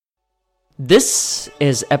This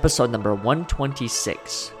is episode number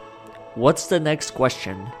 126. What's the next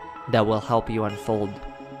question that will help you unfold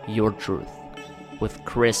your truth? With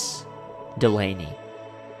Chris Delaney.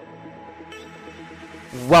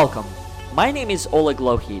 Welcome. My name is Oleg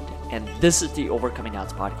Lohid, and this is the Overcoming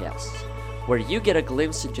Odds podcast, where you get a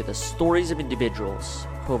glimpse into the stories of individuals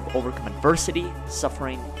who have overcome adversity,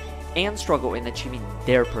 suffering, and struggle in achieving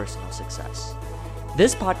their personal success.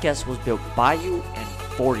 This podcast was built by you and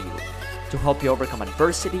for you to help you overcome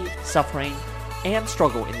adversity, suffering, and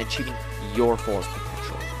struggle in achieving your fullest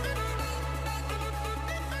potential.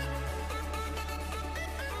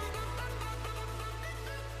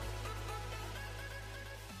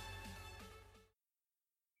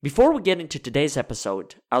 Before we get into today's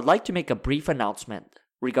episode, I would like to make a brief announcement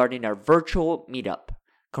regarding our virtual meetup,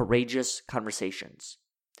 Courageous Conversations.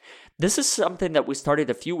 This is something that we started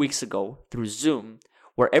a few weeks ago through Zoom,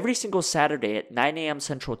 where every single Saturday at 9 a.m.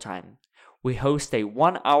 Central Time, we host a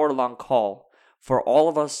 1 hour long call for all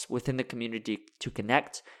of us within the community to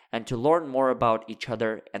connect and to learn more about each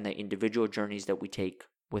other and the individual journeys that we take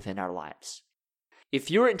within our lives. If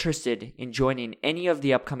you're interested in joining any of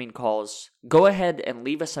the upcoming calls, go ahead and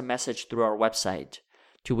leave us a message through our website,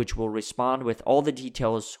 to which we'll respond with all the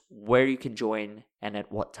details, where you can join and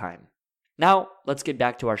at what time. Now, let's get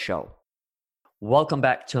back to our show. Welcome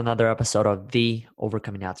back to another episode of the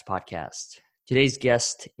Overcoming Odds podcast. Today's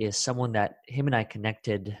guest is someone that him and I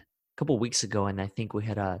connected a couple weeks ago, and I think we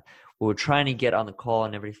were trying to get on the call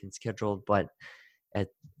and everything scheduled, but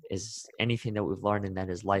is anything that we've learned in that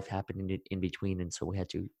is life happened in between, and so we had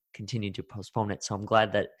to continue to postpone it. So I'm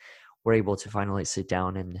glad that we're able to finally sit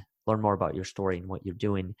down and learn more about your story and what you're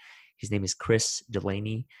doing. His name is Chris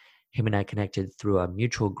Delaney. Him and I connected through a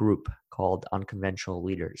mutual group called Unconventional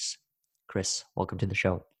Leaders. Chris, welcome to the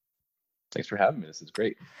show. Thanks for having me. This is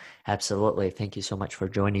great. Absolutely. Thank you so much for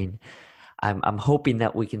joining. I'm hoping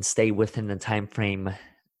that we can stay within the time frame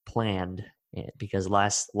planned, because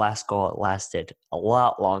last call it lasted a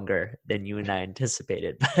lot longer than you and I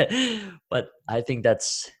anticipated. But I think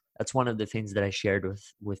that's one of the things that I shared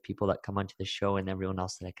with people that come onto the show and everyone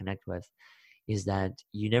else that I connect with, is that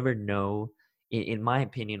you never know. In my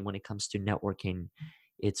opinion, when it comes to networking,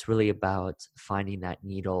 it's really about finding that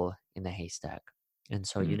needle in the haystack. And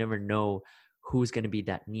so you never know who's going to be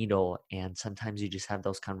that needle. And sometimes you just have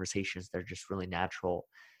those conversations that are just really natural.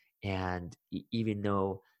 And even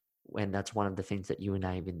though, when that's one of the things that you and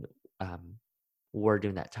I even were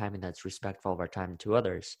doing that time, and that's respectful of our time to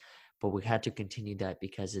others, but we had to continue that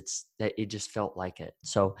because it just felt like it.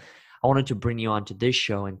 So I wanted to bring you onto this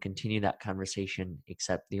show and continue that conversation,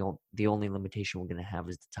 except the only limitation we're going to have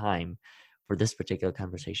is the time for this particular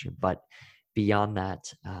conversation. But beyond that,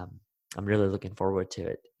 I'm really looking forward to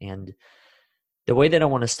it. And the way that I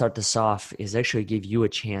want to start this off is actually give you a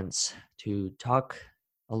chance to talk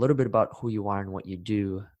a little bit about who you are and what you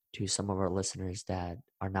do to some of our listeners that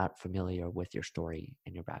are not familiar with your story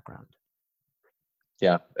and your background.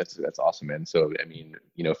 Yeah, that's awesome, man. So,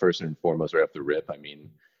 first and foremost, right off the rip,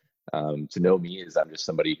 to know me is I'm just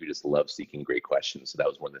somebody who just loves seeking great questions. So that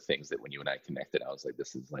was one of the things that when you and I connected, I was like,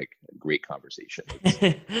 this is like a great conversation.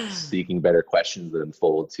 It's seeking better questions that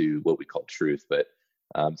unfold to what we call truth. But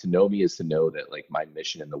to know me is to know that, like, my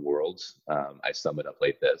mission in the world, I sum it up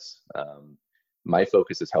like this. My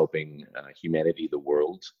focus is helping humanity, the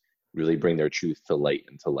world, really bring their truth to light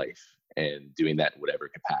and to life, and doing that in whatever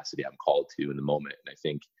capacity I'm called to in the moment. And I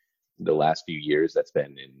think the last few years that's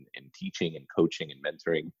been in teaching and coaching and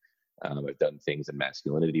mentoring. I've done things in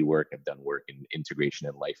masculinity work. I've done work in integration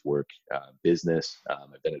and life work, business.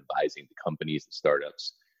 I've done advising to companies and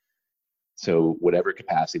startups. So whatever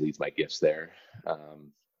capacity leads my gifts there.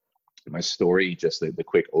 My story, just the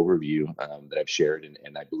quick overview that I've shared,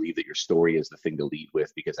 and I believe that your story is the thing to lead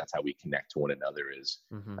with, because that's how we connect to one another. Is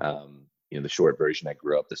the short version: I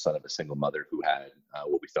grew up the son of a single mother who had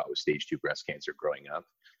what we thought was stage 2 breast cancer growing up.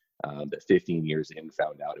 That 15 years in,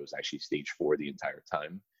 found out it was actually stage 4 the entire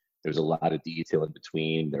time. There's a lot of detail in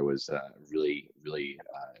between. There was a really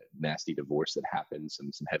nasty divorce that happened,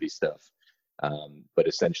 some heavy stuff. But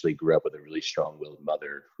essentially grew up with a really strong-willed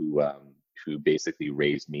mother who basically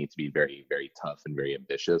raised me to be very, very tough and very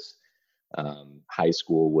ambitious. High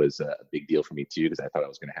school was a big deal for me too, because I thought I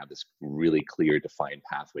was going to have this really clear, defined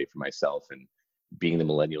pathway for myself. And being the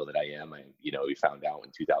millennial that I am, we found out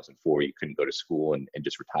in 2004 you couldn't go to school and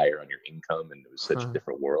just retire on your income, and it was such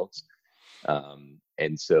different worlds.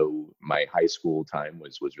 And so my high school time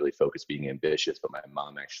was really focused being ambitious, but my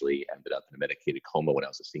mom actually ended up in a medicated coma when I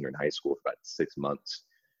was a senior in high school for about 6 months.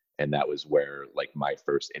 And that was where, like, my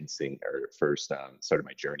first instinct, or first start of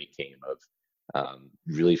my journey came of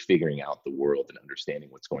really figuring out the world and understanding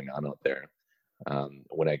what's going on out there.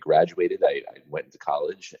 When I graduated, I went into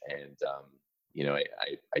college, and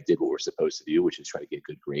I did what we're supposed to do, which is try to get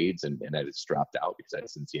good grades, and I just dropped out because I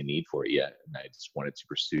didn't see a need for it yet, and I just wanted to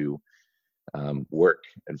pursue work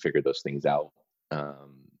and figure those things out.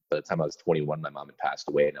 By the time I was 21, my mom had passed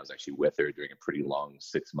away, and I was actually with her during a pretty long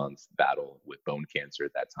 6-month battle with bone cancer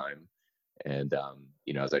at that time. And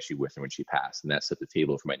I was actually with her when she passed, and that set the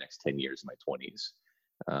table for my next 10 years in my 20s.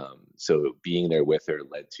 So being there with her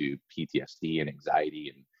led to PTSD and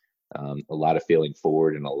anxiety, and a lot of failing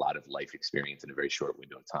forward and a lot of life experience in a very short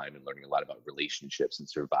window of time, and learning a lot about relationships and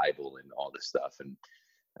survival and all this stuff. And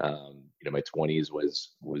my 20s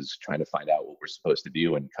was trying to find out what we're supposed to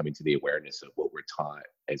do, and coming to the awareness of what we're taught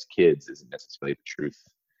as kids isn't necessarily the truth.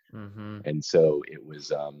 Mm-hmm. And so it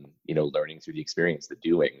was, learning through the experience, the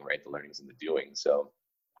doing, right? The learning's in the doing. So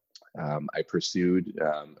I pursued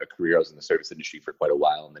a career. I was in the service industry for quite a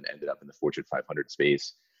while, and then ended up in the Fortune 500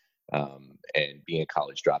 space. And being a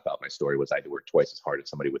college dropout, my story was I had to work twice as hard as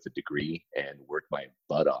somebody with a degree, and work my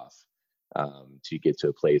butt off to get to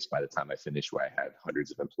a place by the time I finished where I had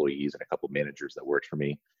hundreds of employees and a couple of managers that worked for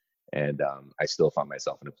me. And I still found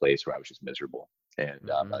myself in a place where I was just miserable. And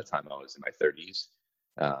by the time I was in my 30s,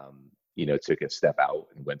 took a step out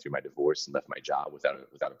and went through my divorce and left my job without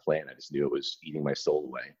a plan. I just knew it was eating my soul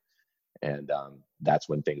away. And that's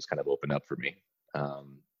when things kind of opened up for me.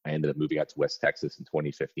 I ended up moving out to West Texas in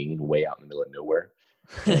 2015, way out in the middle of nowhere.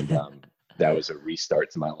 And that was a restart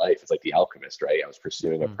to my life. It's like The Alchemist, right? I was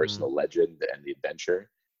pursuing a personal legend and the adventure.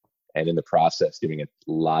 And in the process, doing a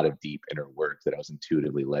lot of deep inner work that I was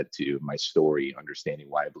intuitively led to, my story, understanding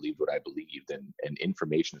why I believed what I believed, and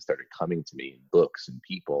information started coming to me in books and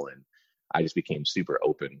people. And I just became super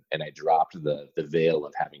open, and I dropped the veil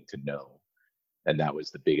of having to know. And that was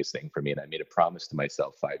the biggest thing for me. And I made a promise to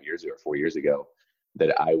myself 5 years ago or 4 years ago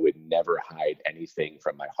that I would never hide anything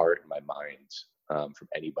from my heart and my mind from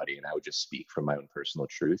anybody. And I would just speak from my own personal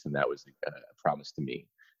truth. And that was a promise to me.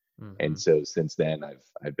 And so since then,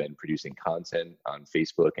 I've been producing content on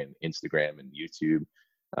Facebook and Instagram and YouTube,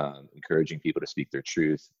 encouraging people to speak their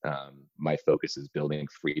truth. My focus is building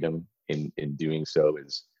freedom in doing so,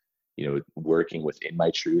 is working within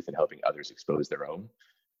my truth and helping others expose their own.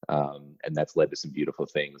 And that's led to some beautiful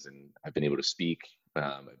things. And I've been able to speak.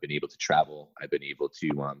 I've been able to travel. I've been able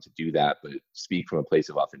to do that, but speak from a place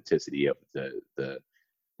of authenticity of the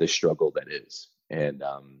struggle that is. And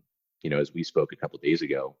as we spoke a couple of days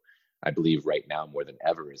ago, I believe right now more than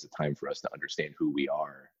ever is a time for us to understand who we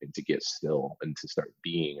are, and to get still and to start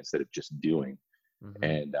being instead of just doing,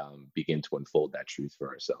 and begin to unfold that truth for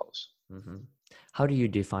ourselves. How do you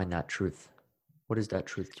define that truth? What is that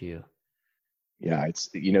truth to you? Yeah, it's,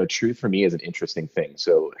 truth for me is an interesting thing.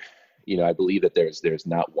 So, I believe that there's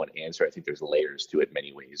not one answer. I think there's layers to it in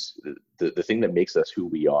many ways. The thing that makes us who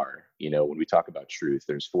we are, when we talk about truth,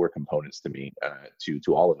 there's 4 components to me,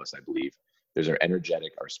 to all of us, I believe. There's our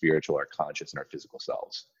energetic, our spiritual, our conscious, and our physical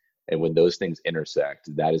selves. And when those things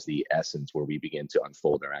intersect, that is the essence where we begin to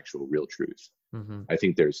unfold our actual real truth. I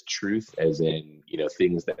think there's truth as in,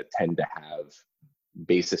 things that tend to have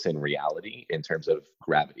basis in reality in terms of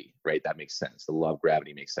gravity, right? That makes sense. The law of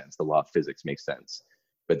gravity makes sense. The law of physics makes sense.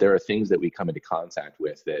 But there are things that we come into contact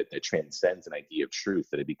with that transcends an idea of truth,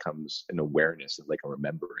 that it becomes an awareness of, like, a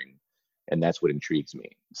remembering. And that's what intrigues me.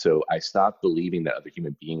 So I stopped believing that other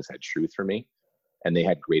human beings had truth for me, and they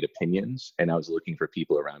had great opinions. And I was looking for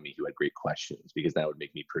people around me who had great questions, because that would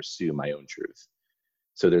make me pursue my own truth.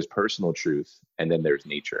 So there's personal truth, and then there's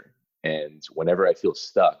nature. And whenever I feel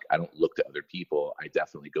stuck, I don't look to other people. I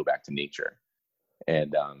definitely go back to nature,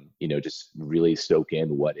 and, just really soak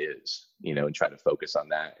in what is, and try to focus on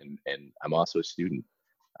that. And I'm also a student.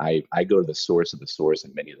 I go to the source of the source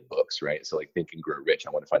in many of the books, right? So, like, Think and Grow Rich, I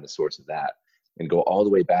want to find the source of that, and go all the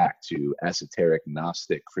way back to esoteric,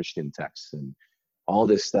 Gnostic, Christian texts, and all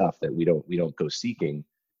this stuff that we don't go seeking.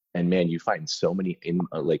 And man, you find so many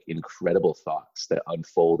incredible thoughts that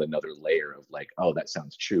unfold another layer of, like, oh, that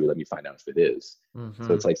sounds true. Let me find out if it is.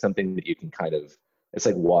 So it's like something that you can it's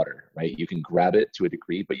like water, right? You can grab it to a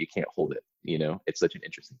degree, but you can't hold it. It's such an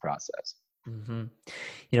interesting process.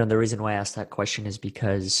 The reason why I asked that question is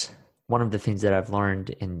because one of the things that I've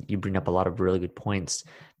learned, and you bring up a lot of really good points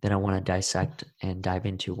that I want to dissect and dive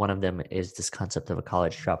into. One of them is this concept of a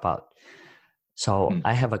college dropout. So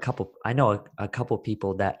I know a couple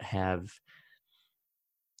people that have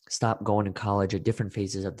stopped going to college at different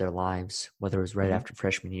phases of their lives, whether it was right after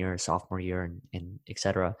freshman year or sophomore year, and et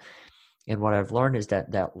cetera. And what I've learned is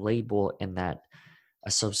that label and that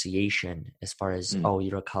association, as far as, oh,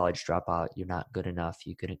 you're a college dropout, you're not good enough,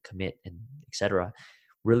 you couldn't commit, and et cetera.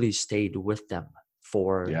 really stayed with them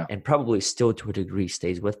for, Yeah. and probably still to a degree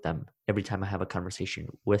stays with them every time I have a conversation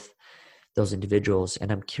with those individuals.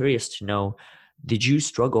 And I'm curious to know, did you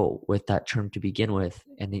struggle with that term to begin with?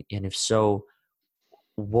 And if so,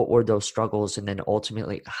 what were those struggles? And then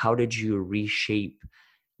ultimately, how did you reshape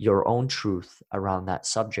your own truth around that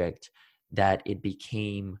subject that it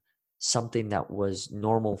became something that was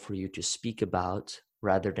normal for you to speak about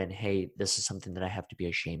rather than, hey, this is something that I have to be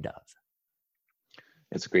ashamed of?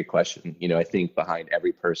 It's a great question. I think behind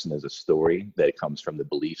every person is a story that comes from the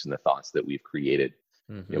beliefs and the thoughts that we've created.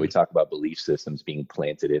 We Mm-hmm. talk about belief systems being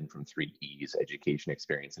planted in from 3 E's: education,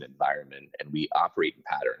 experience, and environment. And we operate in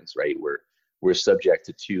patterns, right? We're subject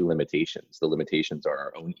to two limitations. The limitations are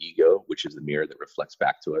our own ego, which is the mirror that reflects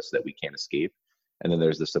back to us that we can't escape. And then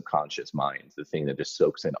there's the subconscious mind, the thing that just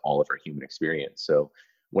soaks in all of our human experience. So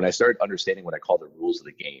when I started understanding what I call the rules of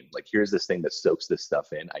the game, like here's this thing that soaks this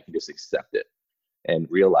stuff in, I can just accept it and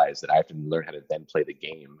realize that I have to learn how to then play the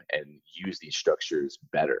game and use these structures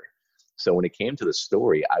better. So when it came to the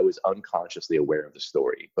story, I was unconsciously aware of the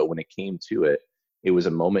story. But when it came to it, it was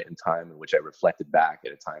a moment in time in which I reflected back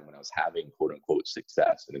at a time when I was having quote unquote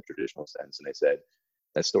success in a traditional sense. And I said,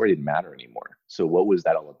 that story didn't matter anymore. So what was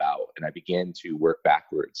that all about? And I began to work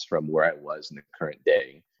backwards from where I was in the current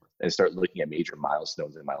day and start looking at major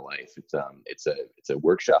milestones in my life. It's a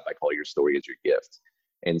workshop I call Your Story is Your Gift.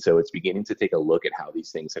 And so it's beginning to take a look at how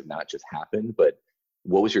these things have not just happened, but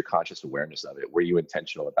what was your conscious awareness of it? Were you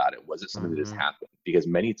intentional about it? Was it something that just Mm-hmm. happened? Because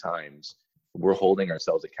many times we're holding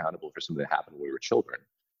ourselves accountable for something that happened when we were children.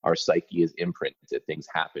 Our psyche is imprinted. Things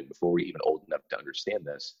happen before we're even old enough to understand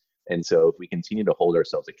this. And so if we continue to hold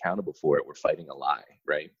ourselves accountable for it, we're fighting a lie,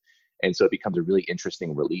 right? And so it becomes a really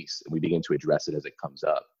interesting release, and we begin to address it as it comes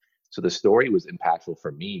up. So the story was impactful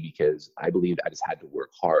for me because I believed I just had to work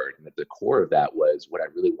hard. And at the core of that was what I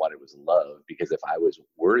really wanted was love. Because if I was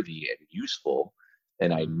worthy and useful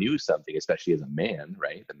and I knew something, especially as a man,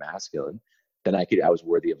 right, the masculine, then I was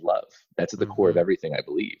worthy of love. That's at the core of Mm-hmm. everything I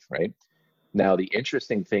believe, right? Now, the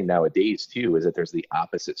interesting thing nowadays, too, is that there's the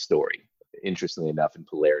opposite story, interestingly enough, in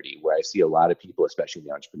polarity, where I see a lot of people, especially in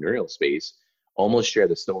the entrepreneurial space, almost share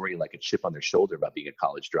the story like a chip on their shoulder about being a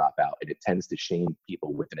college dropout. And it tends to shame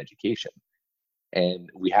people with an education. And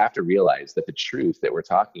we have to realize that the truth that we're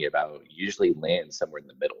talking about usually lands somewhere in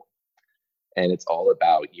the middle. And it's all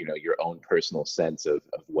about, your own personal sense of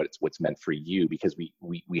what's meant for you, because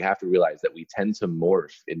we have to realize that we tend to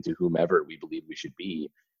morph into whomever we believe we should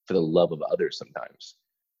be for the love of others sometimes.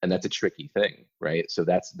 And that's a tricky thing, right? So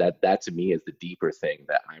that to me is the deeper thing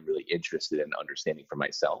that I'm really interested in understanding for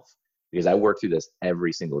myself, because I work through this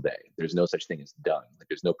every single day. There's no such thing as done. Like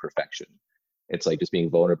there's no perfection. It's like just being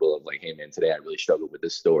vulnerable of like, hey man, today I really struggled with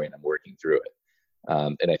this story and I'm working through it.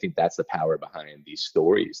 And I think that's the power behind these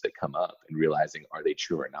stories that come up, and realizing, are they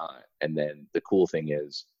true or not? And then the cool thing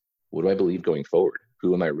is, what do I believe going forward?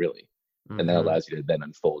 Who am I really? And that Mm-hmm. allows you to then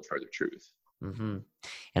unfold further truth. Mm-hmm.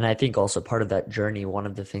 And I think also part of that journey, one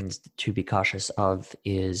of the things to be cautious of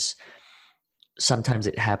is sometimes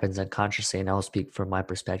it happens unconsciously, and I'll speak from my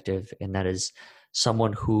perspective, and that is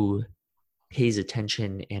someone who pays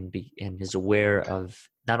attention and is aware of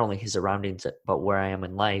not only his surroundings but where I am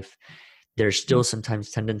in life. There's still sometimes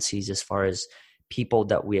tendencies as far as people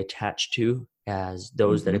that we attach to as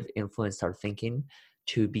those that Mm-hmm. have influenced our thinking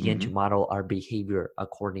to begin Mm-hmm. to model our behavior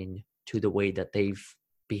according to the way that they've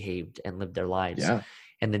behaved and lived their lives. Yeah.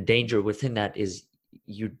 And the danger within that is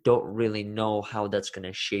you don't really know how that's going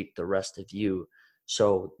to shape the rest of you.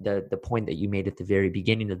 So the point that you made at the very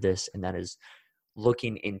beginning of this, and that is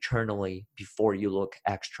looking internally before you look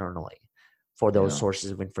externally for those Yeah.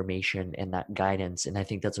 sources of information and that guidance. And I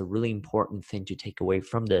think that's a really important thing to take away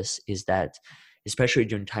from this, is that especially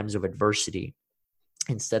during times of adversity,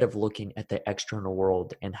 instead of looking at the external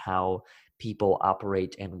world and how people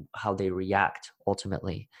operate and how they react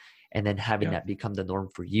ultimately, and then having Yeah. that become the norm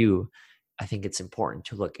for you, I think it's important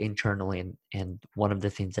to look internally. And one of the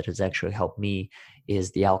things that has actually helped me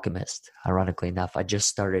is The Alchemist. Ironically enough, I just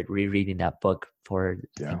started rereading that book for,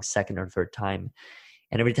 I Yeah. think, second or third time.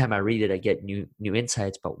 And every time I read it, I get new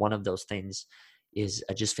insights. But one of those things is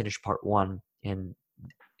I just finished part one, and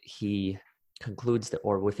he concludes that,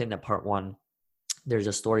 or within the part one, there's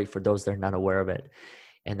a story for those that are not aware of it,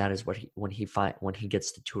 and that is when he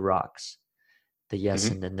gets the two rocks, the yes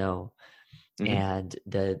Mm-hmm. and the no. Mm-hmm. And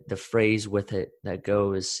the phrase with it that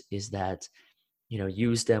goes is that,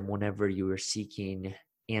 use them whenever you are seeking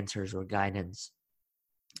answers or guidance.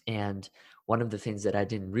 And one of the things that I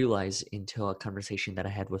didn't realize until a conversation that I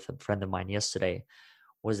had with a friend of mine yesterday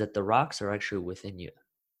was that the rocks are actually within you,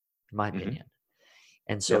 in my Mm-hmm. opinion.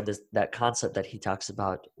 And so Yeah. that concept that he talks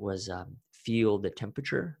about was feel the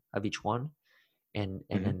temperature of each one, and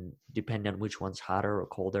Hmm. then depending on which one's hotter or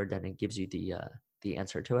colder, then it gives you the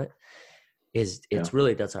answer to it. Yeah. It's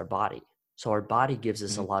really, that's our body. So our body gives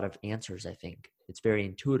us a Hmm. lot of answers. I think it's very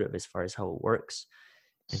intuitive as far as how it works.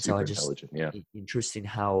 And so Super intelligent. Yeah. interesting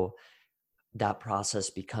how that process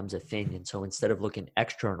becomes a thing. And so instead of looking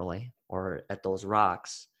externally or at those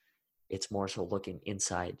rocks, it's more so looking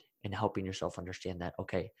inside and helping yourself understand that,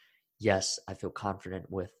 okay, yes, I feel confident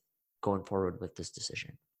with going forward with this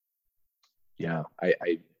decision. Yeah.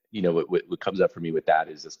 What comes up for me with that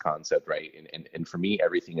is this concept, right? And for me,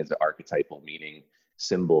 everything is archetypal, meaning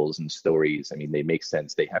symbols and stories. I mean, they make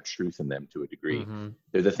sense. They have truth in them to a degree. Mm-hmm.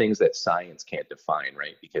 They're the things that science can't define,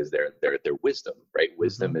 right? Because they're wisdom, right? Mm-hmm.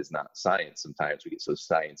 Wisdom is not science. Sometimes we get so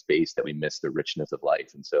science based that we miss the richness of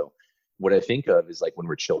life. And so what I think of is like when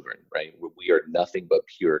we're children, right? We are nothing but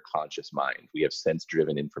pure conscious mind. We have sense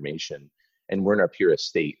driven information and we're in our purest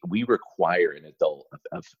state. We require an adult,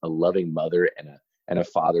 a loving mother and a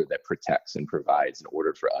father that protects and provides in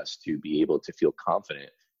order for us to be able to feel confident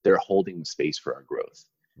they're holding the space for our growth.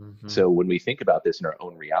 Mm-hmm. So when we think about this in our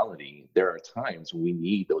own reality, there are times when we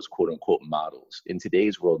need those quote unquote models in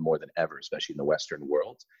today's world more than ever, especially in the Western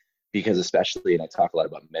world, because especially, and I talk a lot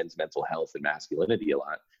about men's mental health and masculinity a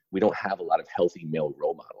lot, we don't have a lot of healthy male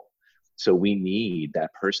role model. So we need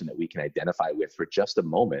that person that we can identify with for just a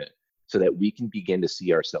moment so that we can begin to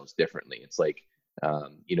see ourselves differently. It's like,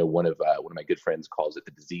 one of my good friends calls it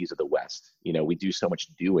the disease of the West. We do so much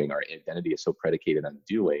doing. Our identity is so predicated on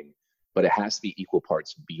doing, but it has to be equal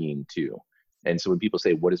parts being too. And so when people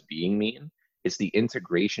say, what does being mean? It's the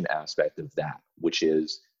integration aspect of that, which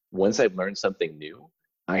is once I've learned something new,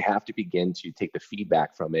 I have to begin to take the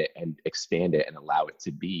feedback from it and expand it and allow it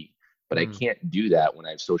to be. But I Mm. can't do that when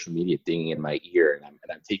I have social media dinging in my ear and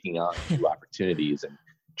I'm taking on new opportunities and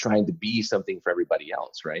trying to be something for everybody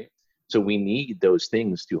else, right? So we need those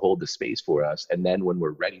things to hold the space for us. And then when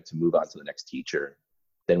we're ready to move on to the next teacher,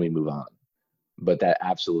 then we move on. But that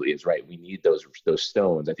absolutely is right. We need those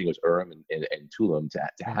stones. I think it was Urim and Tulam to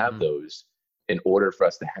have Mm-hmm. those in order for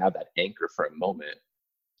us to have that anchor for a moment,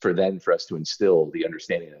 for us to instill the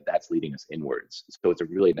understanding that that's leading us inwards. So it's a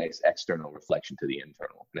really nice external reflection to the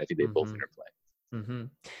internal. And I think they both Mm-hmm. interplay. Mm-hmm.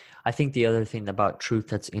 I think the other thing about truth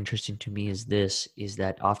that's interesting to me is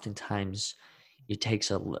that oftentimes it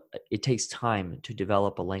takes time to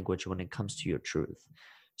develop a language when it comes to your truth.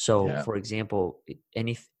 So, Yeah. for example,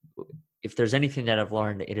 if there's anything that I've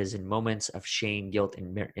learned, it is in moments of shame, guilt,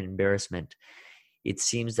 and embarrassment. It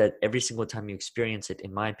seems that every single time you experience it,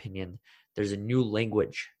 in my opinion, there's a new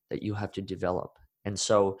language that you have to develop. And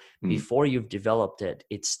so, Mm-hmm. before you've developed it,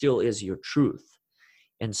 it still is your truth.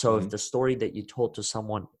 And so if Mm-hmm. the story that you told to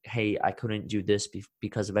someone, hey, I couldn't do this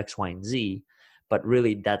because of X, Y, and Z, but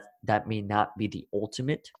really that may not be the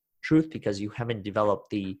ultimate truth because you haven't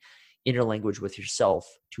developed the inner language with yourself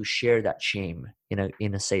to share that shame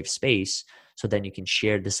in a safe space. So then you can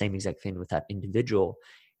share the same exact thing with that individual.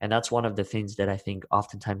 And that's one of the things that I think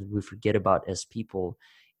oftentimes we forget about as people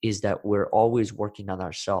is that we're always working on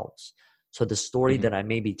ourselves. So the story Mm-hmm. that I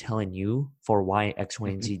may be telling you for why X, Y,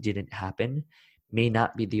 and Mm-hmm. Z didn't happen may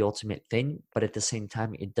not be the ultimate thing, but at the same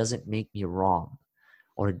time, it doesn't make me wrong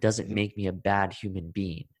or it doesn't Mm-hmm. make me a bad human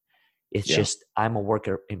being. It's Yeah. just I'm a work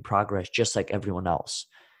in progress, just like everyone else.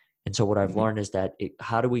 And so what I've Mm-hmm. learned is that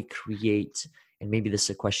how do we create, and maybe this is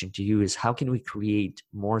a question to you, is how can we create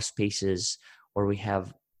more spaces where we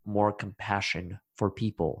have more compassion for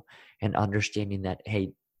people and understanding that,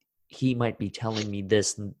 hey, he might be telling me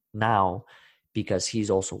this now because he's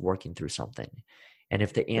also working through something. And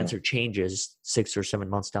if the Yeah. answer changes 6 or 7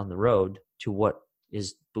 months down the road to what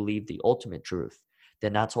is believed the ultimate truth,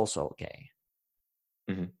 then that's also okay.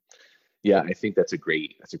 Mm-hmm. Yeah, I think that's a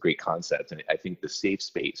great concept, and I think the safe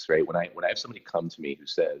space, right? When I have somebody come to me who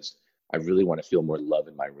says, "I really want to feel more love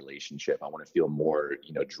in my relationship. I want to feel more,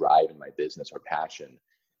 drive in my business or passion."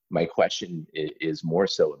 My question is more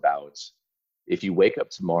so about if you wake up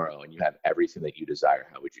tomorrow and you have everything that you desire,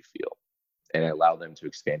 how would you feel? And I allow them to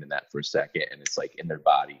expand in that for a second, and it's like in their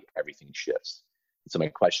body, everything shifts. So my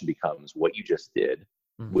question becomes, what you just did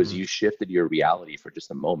was Mm-hmm. you shifted your reality for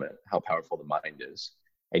just a moment, how powerful the mind is,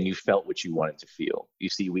 and you felt what you wanted to feel. You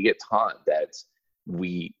see, we get taught that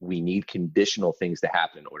we need conditional things to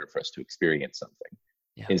happen in order for us to experience something,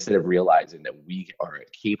 Yeah. instead of realizing that we are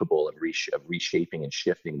capable of reshaping and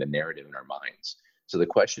shifting the narrative in our minds. So the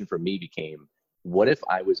question for me became, what if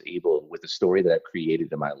I was able, with the story that I've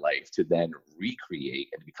created in my life, to then recreate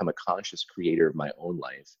and become a conscious creator of my own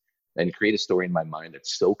life and create a story in my mind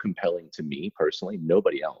that's so compelling to me personally,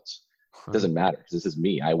 nobody else. It doesn't matter because this is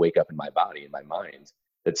me. I wake up in my body, in my mind.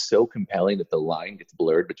 that's so compelling that the line gets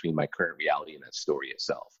blurred between my current reality and that story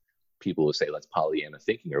itself. People will say that's Pollyanna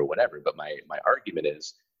thinking or whatever, but my argument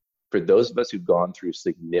is, for those of us who've gone through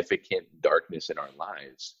significant darkness in our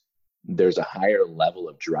lives, there's a higher level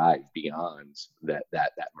of drive beyond that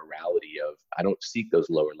morality of, I don't seek those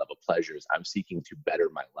lower level pleasures. I'm seeking to better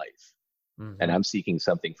my life. And Mm-hmm. I'm seeking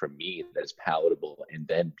something from me that is palatable and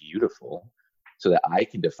then beautiful, so that I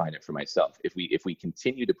can define it for myself. If we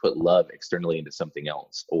continue to put love externally into something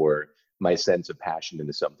else, or my sense of passion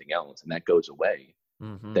into something else, and that goes away,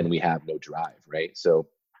 Mm-hmm. then we have no drive, right? So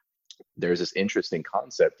there's this interesting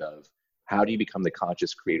concept of, how do you become the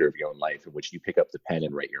conscious creator of your own life, in which you pick up the pen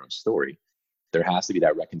and write your own story? There has to be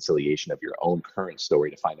that reconciliation of your own current story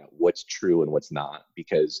to find out what's true and what's not,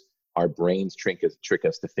 because our brains trick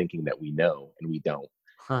us to thinking that we know, and we don't.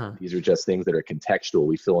 Huh. These are just things that are contextual.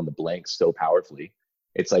 We fill in the blanks so powerfully.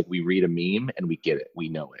 It's like we read a meme and we get it, we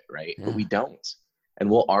know it, right? But Yeah. we don't. And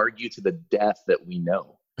we'll argue to the death that we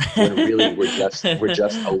know, when really we're just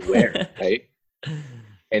aware, right?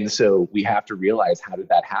 And so we have to realize, how did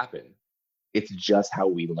that happen? It's just how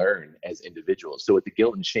we learn as individuals. So with the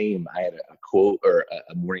guilt and shame, I had a quote, or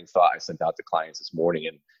a morning thought I sent out to clients this morning,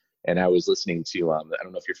 and I was listening to, I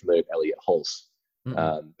don't know if you're familiar with Elliot Hulse,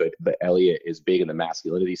 Mm-mm. but Elliot is big in the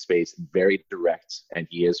masculinity space, very direct, and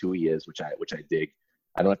he is who he is, which I dig.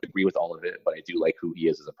 I don't have to agree with all of it, but I do like who he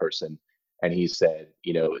is as a person. And he said,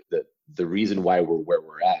 the reason why we're where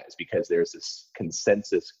we're at is because there's this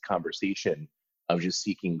consensus conversation of just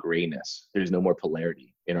seeking grayness. There's no more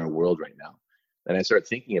polarity in our world right now. And I started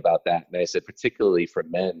thinking about that, and I said, particularly for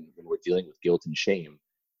men, when we're dealing with guilt and shame,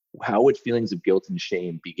 how would feelings of guilt and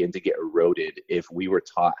shame begin to get eroded if we were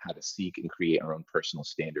taught how to seek and create our own personal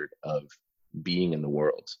standard of being in the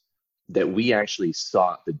world? That we actually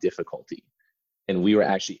sought the difficulty, and we were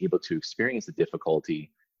actually able to experience the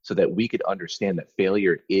difficulty, so that we could understand that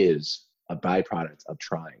failure is a byproduct of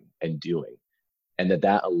trying and doing, and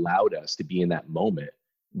that allowed us to be in that moment.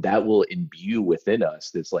 That will imbue within us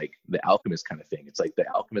this, like, the alchemist kind of thing. It's like the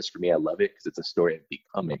alchemist, for me, I love it because it's a story of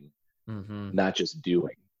becoming, Mm-hmm. not just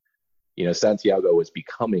doing. Santiago was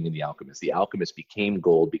becoming in the alchemist. The alchemist became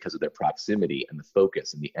gold because of their proximity and the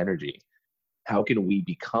focus and the energy. How can we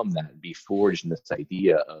become that and be forged in this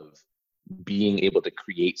idea of being able to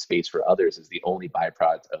create space for others as the only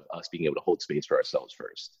byproduct of us being able to hold space for ourselves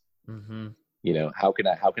first? Mm-hmm. How can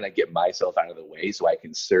I get myself out of the way so I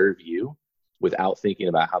can serve you without thinking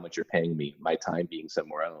about how much you're paying me, my time being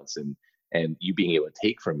somewhere else, and you being able to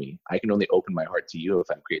take from me? I can only open my heart to you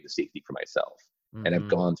if I've created the safety for myself, and I've Mm-hmm.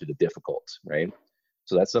 gone through the difficult, right?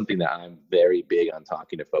 So that's something that I'm very big on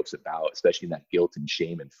talking to folks about, especially in that guilt and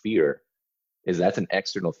shame and fear, is that's an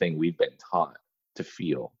external thing we've been taught to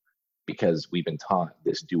feel, because we've been taught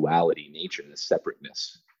this duality nature, this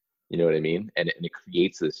separateness. You know what I mean? And it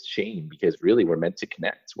creates this shame, because really we're meant to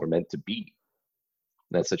connect, we're meant to be.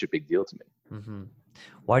 That's such a big deal to me. Mm-hmm.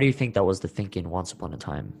 Why do you think that was the thinking once upon a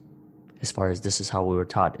time? As far as this is how we were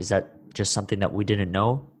taught, is that just something that we didn't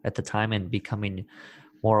know at the time and becoming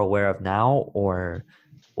more aware of now, or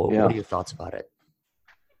what Yeah. are your thoughts about it?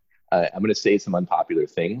 I'm going to say some unpopular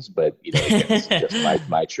things, but again, this is just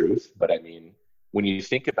my truth. But I mean, when you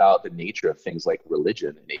think about the nature of things like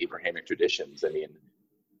religion and Abrahamic traditions, I mean,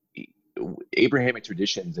 Abrahamic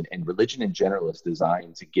traditions and religion in general is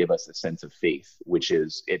designed to give us a sense of faith, which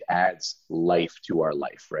is, it adds life to our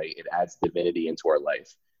life, right? It adds divinity into our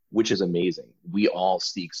life, which is amazing. We all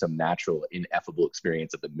seek some natural, ineffable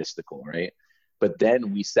experience of the mystical, right? But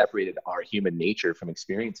then we separated our human nature from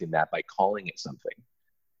experiencing that by calling it something.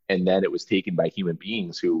 And then it was taken by human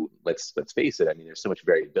beings who, let's face it, I mean, there's so much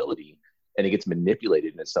variability, and it gets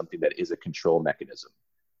manipulated into something that is a control mechanism.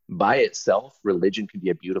 By itself, religion can be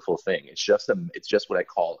a beautiful thing. It's just what I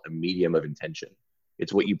call a medium of intention.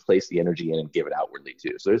 It's what you place the energy in and give it outwardly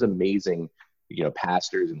to. So there's amazing,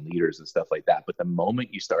 pastors and leaders and stuff like that. But the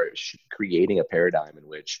moment you start creating a paradigm in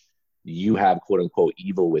which you have quote unquote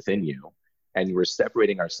evil within you, and we're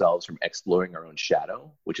separating ourselves from exploring our own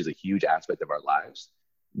shadow, which is a huge aspect of our lives,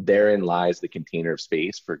 therein lies the container of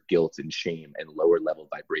space for guilt and shame and lower level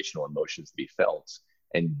vibrational emotions to be felt,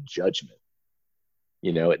 and judgment.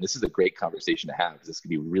 And this is a great conversation to have, because this could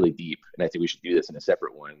be really deep, and I think we should do this in a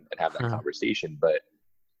separate one and have that Huh. conversation. But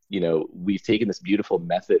we've taken this beautiful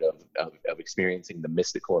method of experiencing the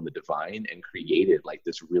mystical and the divine, and created like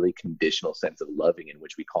this really conditional sense of loving, in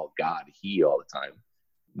which we call God he all the time.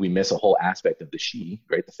 We miss a whole aspect of the she,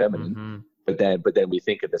 right, the feminine. Mm-hmm. But then we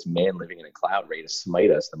think of this man living in a cloud ready to smite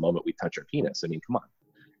us the moment we touch our penis. I mean, come on.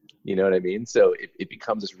 You know what I mean? So it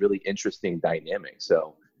becomes this really interesting dynamic.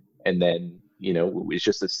 So, and then it's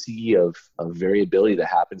just a sea of variability that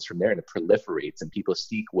happens from there, and it proliferates, and people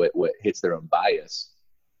seek what hits their own bias,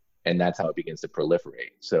 and that's how it begins to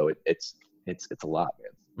proliferate. So it's a lot,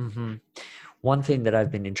 man. Mm-hmm. One thing that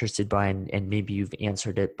I've been interested by, and maybe you've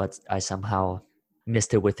answered it, but I somehow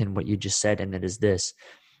missed it within what you just said, and it is this.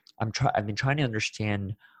 I've been trying to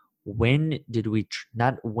understand, when did we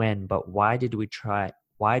not when, but why did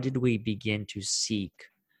we begin to seek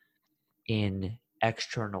in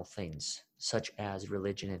external things such as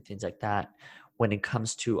religion and things like that when it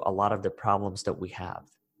comes to a lot of the problems that we have?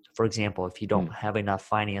 For example, if you don't have enough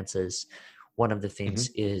finances, one of the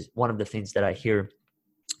things that I hear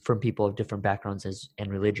from people of different backgrounds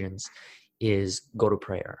and religions is go to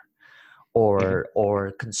prayer,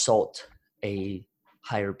 or consult a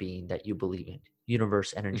higher being that you believe in,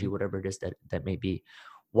 universe, energy, whatever it is that may be.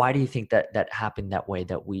 Why do you think that happened that way,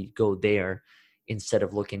 that we go there instead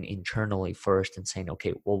of looking internally first and saying,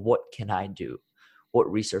 okay, well, what can I do?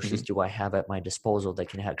 What resources do I have at my disposal that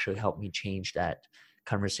can actually help me change that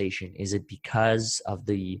conversation? Is it because of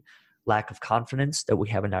the lack of confidence that we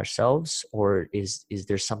have in ourselves, or is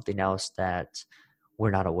there something else that we're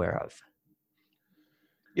not aware of?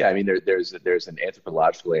 Yeah, I mean, there's an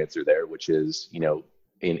anthropological answer there, which is,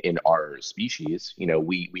 in our species,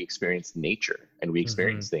 we experience nature, and we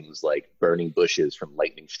experience things like burning bushes from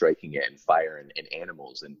lightning striking it, and fire, and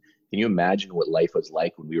animals. And can you imagine what life was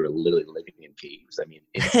like when we were literally living in caves? I mean,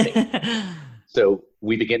 insane. So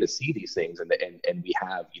we begin to see these things, and we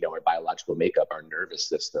have, our biological makeup, our nervous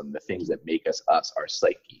system, the things that make us, our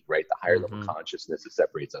psyche, right? The higher level consciousness that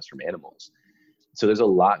separates us from animals. So there's a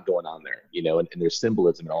lot going on there, and there's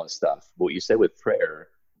symbolism and all this stuff. But what you said with prayer,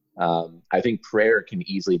 I think prayer can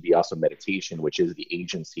easily be also meditation, which is the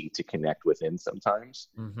agency to connect within sometimes.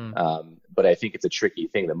 But I think it's a tricky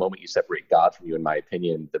thing. The moment you separate God from you, in my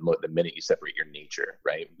opinion, the minute you separate your nature,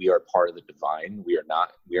 right? We are part of the divine. We are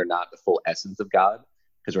not the full essence of God,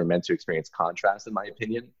 because we're meant to experience contrast, in my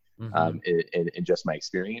opinion, in just my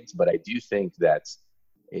experience. But I do think that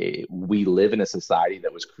we live in a society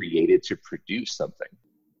that was created to produce something.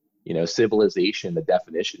 Civilization, the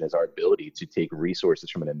definition is our ability to take resources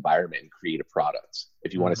from an environment and create a product.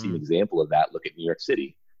 If you want to see an example of that, look at New York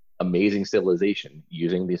City. Amazing civilization,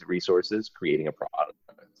 using these resources, creating a product.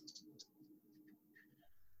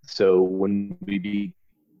 So when we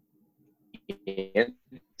begin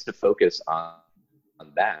to focus on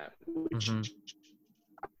that, which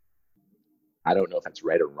I don't know if that's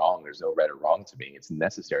right or wrong. There's no right or wrong to me. It's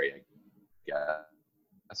necessary, I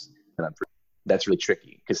guess. And that's really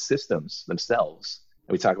tricky, because systems themselves,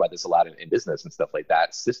 and we talk about this a lot in business and stuff like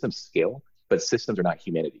that, systems scale, but systems are not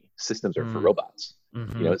humanity. Systems are for robots.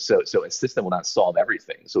 So a system will not solve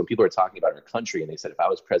everything. So when people are talking about our country and they said, if I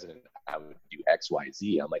was president, I would do X, Y,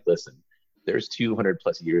 Z, I'm like, listen, there's 200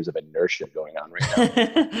 plus years of inertia going on right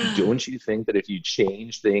now. Don't you think that if you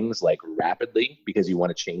change things like rapidly because you want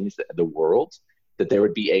to change the world, that there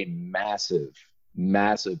would be a massive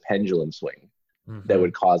pendulum swing that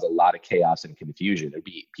would cause a lot of chaos and confusion?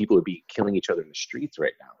 People would be killing each other in the streets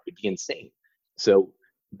right now. It'd be insane. So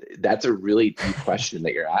that's a really deep question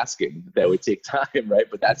that you're asking that would take time, right?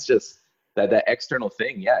 But that's just that external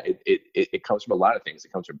thing. Yeah, it comes from a lot of things.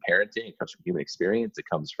 It comes from parenting. It comes from human experience. It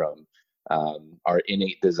comes from our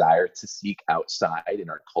innate desire to seek outside in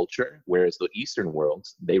our culture, whereas the Eastern world,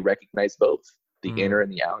 they recognize both the inner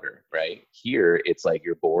and the outer, right? Here, it's like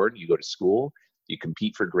you're born, you go to school, you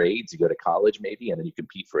compete for grades, you go to college maybe, and then you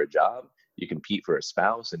compete for a job, you compete for a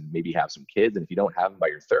spouse, and maybe have some kids. And if you don't have them by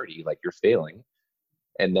your 30, like, you're failing.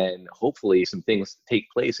 And then hopefully some things take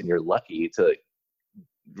place and you're lucky to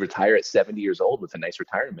retire at 70 years old with a nice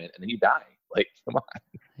retirement, and then you die. Like, come on.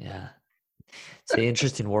 Yeah. It's an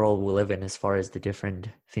interesting world we live in as far as the different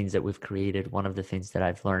things that we've created. One of the things that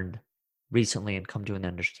I've learned recently and come to an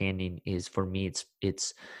understanding is, for me,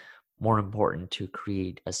 it's more important to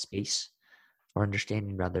create a space for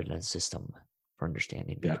understanding rather than a system for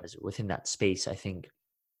understanding, because within that space, I think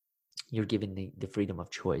you're given the freedom of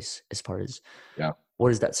choice as far as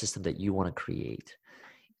what is that system that you want to create.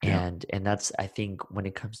 And that's, I think, when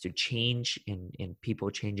it comes to change in people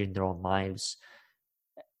changing their own lives,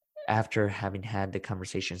 after having had the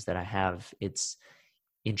conversations that I have, it's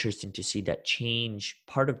interesting to see that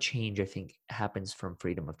part of change, I think, happens from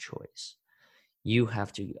freedom of choice. You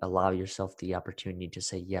have to allow yourself the opportunity to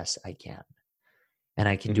say, yes, I can. And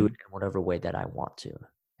I can do it in whatever way that I want to.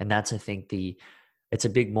 And that's, I think, it's a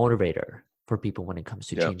big motivator for people when it comes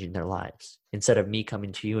to changing their lives. Instead of me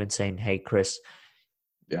coming to you and saying, hey, Chris,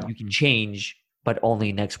 you can change, but only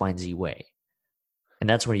in X, Y, and Z way. And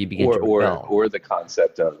that's where you begin to rebel. Or the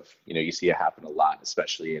concept of, you see it happen a lot,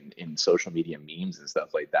 especially in social media memes and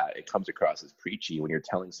stuff like that. It comes across as preachy when you're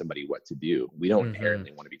telling somebody what to do. We don't Mm-hmm.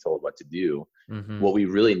 inherently want to be told what to do. Mm-hmm. What we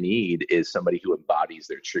really need is somebody who embodies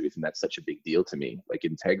their truth, and that's such a big deal to me. Like,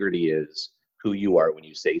 integrity is who you are when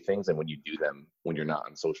you say things and when you do them, when you're not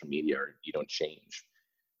on social media, or you don't change.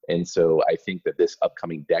 And so I think that this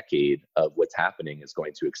upcoming decade of what's happening is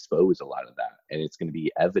going to expose a lot of that. And it's going to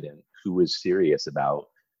be evident who is serious about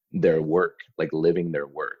their work, like living their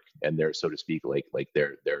work, and their, so to speak, like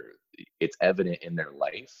their it's evident in their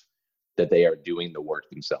life that they are doing the work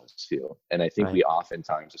themselves too. And I think Right. we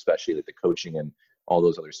oftentimes, especially like the coaching and all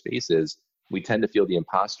those other spaces, we tend to feel the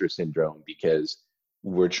imposter syndrome because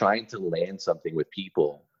we're trying to land something with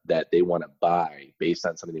people that they want to buy based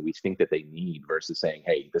on something that we think that they need, versus saying,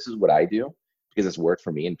 hey, this is what I do because it's worked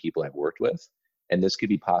for me and people I've worked with, and this could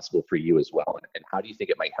be possible for you as well, and how do you think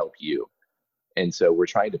it might help you? And so we're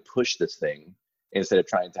trying to push this thing instead of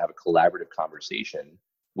trying to have a collaborative conversation,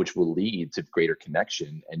 which will lead to greater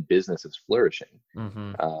connection and businesses flourishing.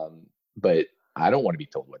 Mm-hmm. But I don't want to be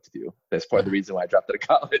told what to do. That's part of the Yeah. reason why I dropped out of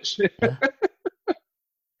college. Yeah.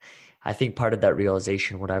 I think part of that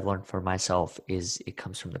realization, what I've learned for myself, is it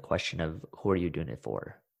comes from the question of who are you doing it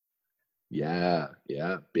for? Yeah,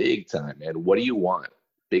 yeah, big time, man. What do you want?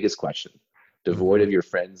 Biggest question. Devoid Mm-hmm. of your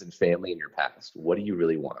friends and family and your past. What do you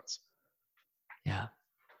really want? Yeah.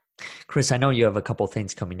 Chris, I know you have a couple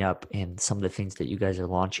things coming up and some of the things that you guys are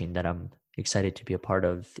launching that I'm excited to be a part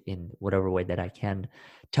of in whatever way that I can.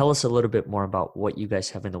 Tell us a little bit more about what you guys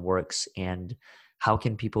have in the works and how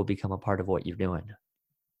can people become a part of what you're doing?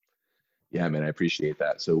 Yeah, man, I appreciate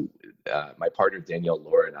that. So, my partner Danielle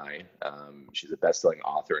Laura and I, she's a best-selling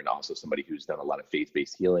author and also somebody who's done a lot of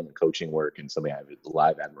faith-based healing and coaching work, and somebody I have a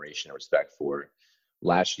lot of admiration and respect for.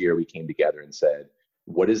 Last year, we came together and said,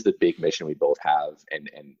 "What is the big mission we both have, and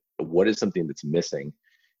what is something that's missing?"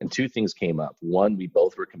 And two things came up. One, we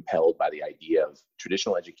both were compelled by the idea of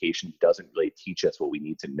traditional education doesn't really teach us what we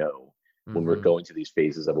need to know when we're Mm-hmm. going through these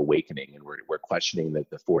phases of awakening, and we're questioning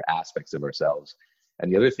the four aspects of ourselves.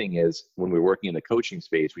 And the other thing is, when we were working in the coaching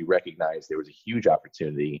space, we recognized there was a huge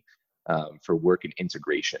opportunity for work and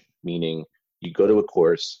integration, meaning you go to a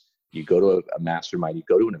course, you go to a mastermind, you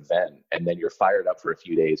go to an event, and then you're fired up for a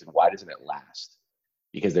few days. And why doesn't it last?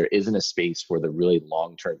 Because there isn't a space for the really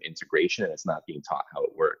long-term integration, and it's not being taught how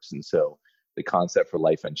it works. And so the concept for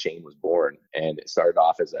Life Unchained was born, and it started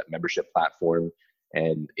off as a membership platform.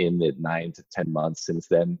 And in the 9 to 10 months since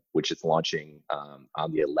then, which it's launching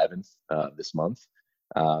on the 11th this month,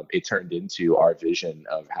 it turned into our vision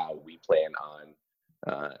of how we plan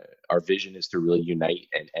on. Our vision is to really unite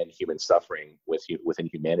and end human suffering within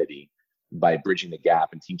humanity by bridging the gap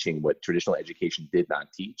and teaching what traditional education did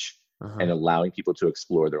not teach, and Uh-huh. allowing people to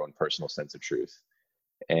explore their own personal sense of truth.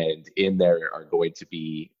 And in there are going to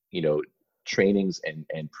be, trainings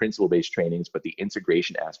and principle-based trainings, but the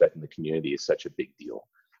integration aspect in the community is such a big deal.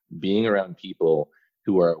 Being around people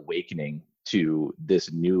who are awakening to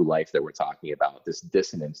this new life that we're talking about, this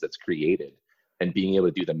dissonance that's created, and being able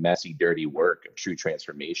to do the messy, dirty work of true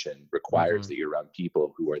transformation requires Mm-hmm. that you're around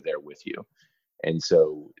people who are there with you. And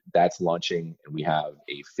so that's launching, and we have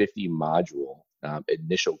a 50 module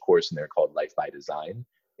initial course in there called Life by Design,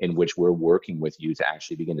 in which we're working with you to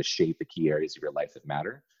actually begin to shape the key areas of your life that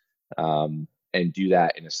matter, and do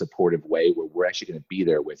that in a supportive way where we're actually going to be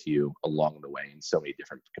there with you along the way in so many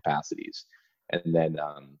different capacities. And then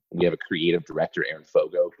we have a creative director, Erin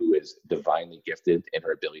Fogo, who is divinely gifted in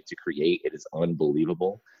her ability to create. It is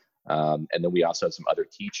unbelievable. And then we also have some other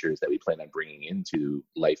teachers that we plan on bringing into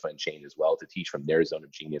Life Unchained as well to teach from their zone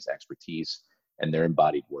of genius expertise and their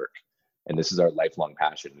embodied work. And this is our lifelong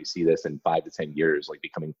passion. We see this in 5 to 10 years, like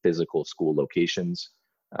becoming physical school locations.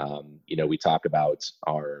 We talk about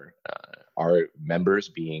our members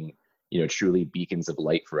being, truly beacons of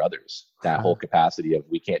light for others. That whole capacity of,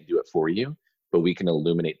 we can't do it for you, but we can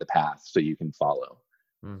illuminate the path so you can follow.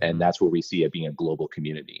 And Mm-hmm. that's where we see it being a global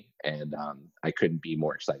community. And I couldn't be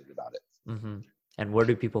more excited about it. Mm-hmm. And where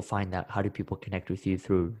do people find that? How do people connect with you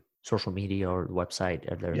through social media or website?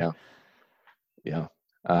 Are there? Yeah. Yeah.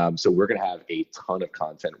 So we're going to have a ton of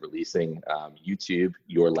content releasing. YouTube,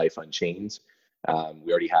 Your Life Unchained.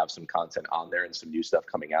 We already have some content on there and some new stuff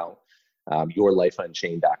coming out.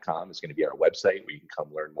 YourLifeUnchained.com is going to be our website where you can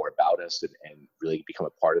come learn more about us and really become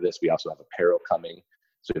a part of this. We also have apparel coming.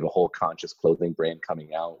 So we have a whole conscious clothing brand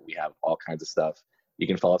coming out. We have all kinds of stuff. You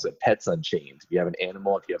can follow us at Pets Unchained. If you have an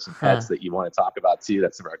animal, if you have some pets that you want to talk about too,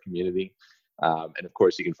 that's in our community. And of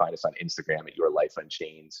course, you can find us on Instagram at Your Life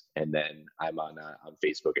Unchained. And then I'm on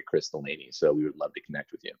Facebook at Chris Delaney. So we would love to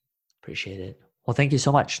connect with you. Appreciate it. Well, thank you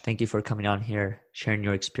so much. Thank you for coming on here, sharing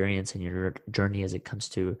your experience and your journey as it comes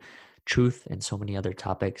to truth and so many other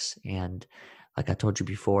topics. And like I told you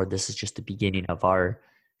before, this is just the beginning of our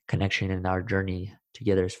connection and our journey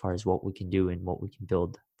together as far as what we can do and what we can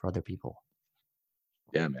build for other people.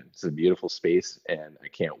 Yeah, man, it's a beautiful space, and I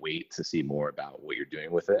can't wait to see more about what you're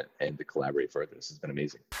doing with it and to collaborate further. This has been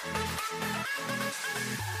amazing.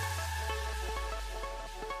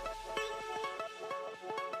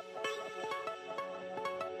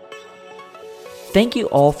 Thank you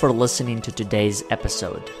all for listening to today's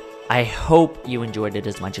episode. I hope you enjoyed it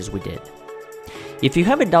as much as we did. If you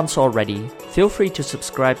haven't done so already, feel free to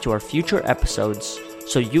subscribe to our future episodes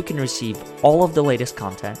so you can receive all of the latest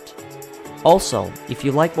content. Also, if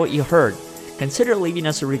you like what you heard, consider leaving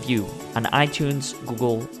us a review on iTunes,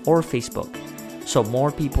 Google, or Facebook so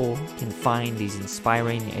more people can find these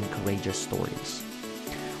inspiring and courageous stories.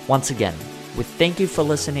 Once again, we thank you for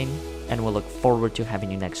listening, and we'll look forward to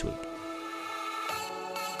having you next week.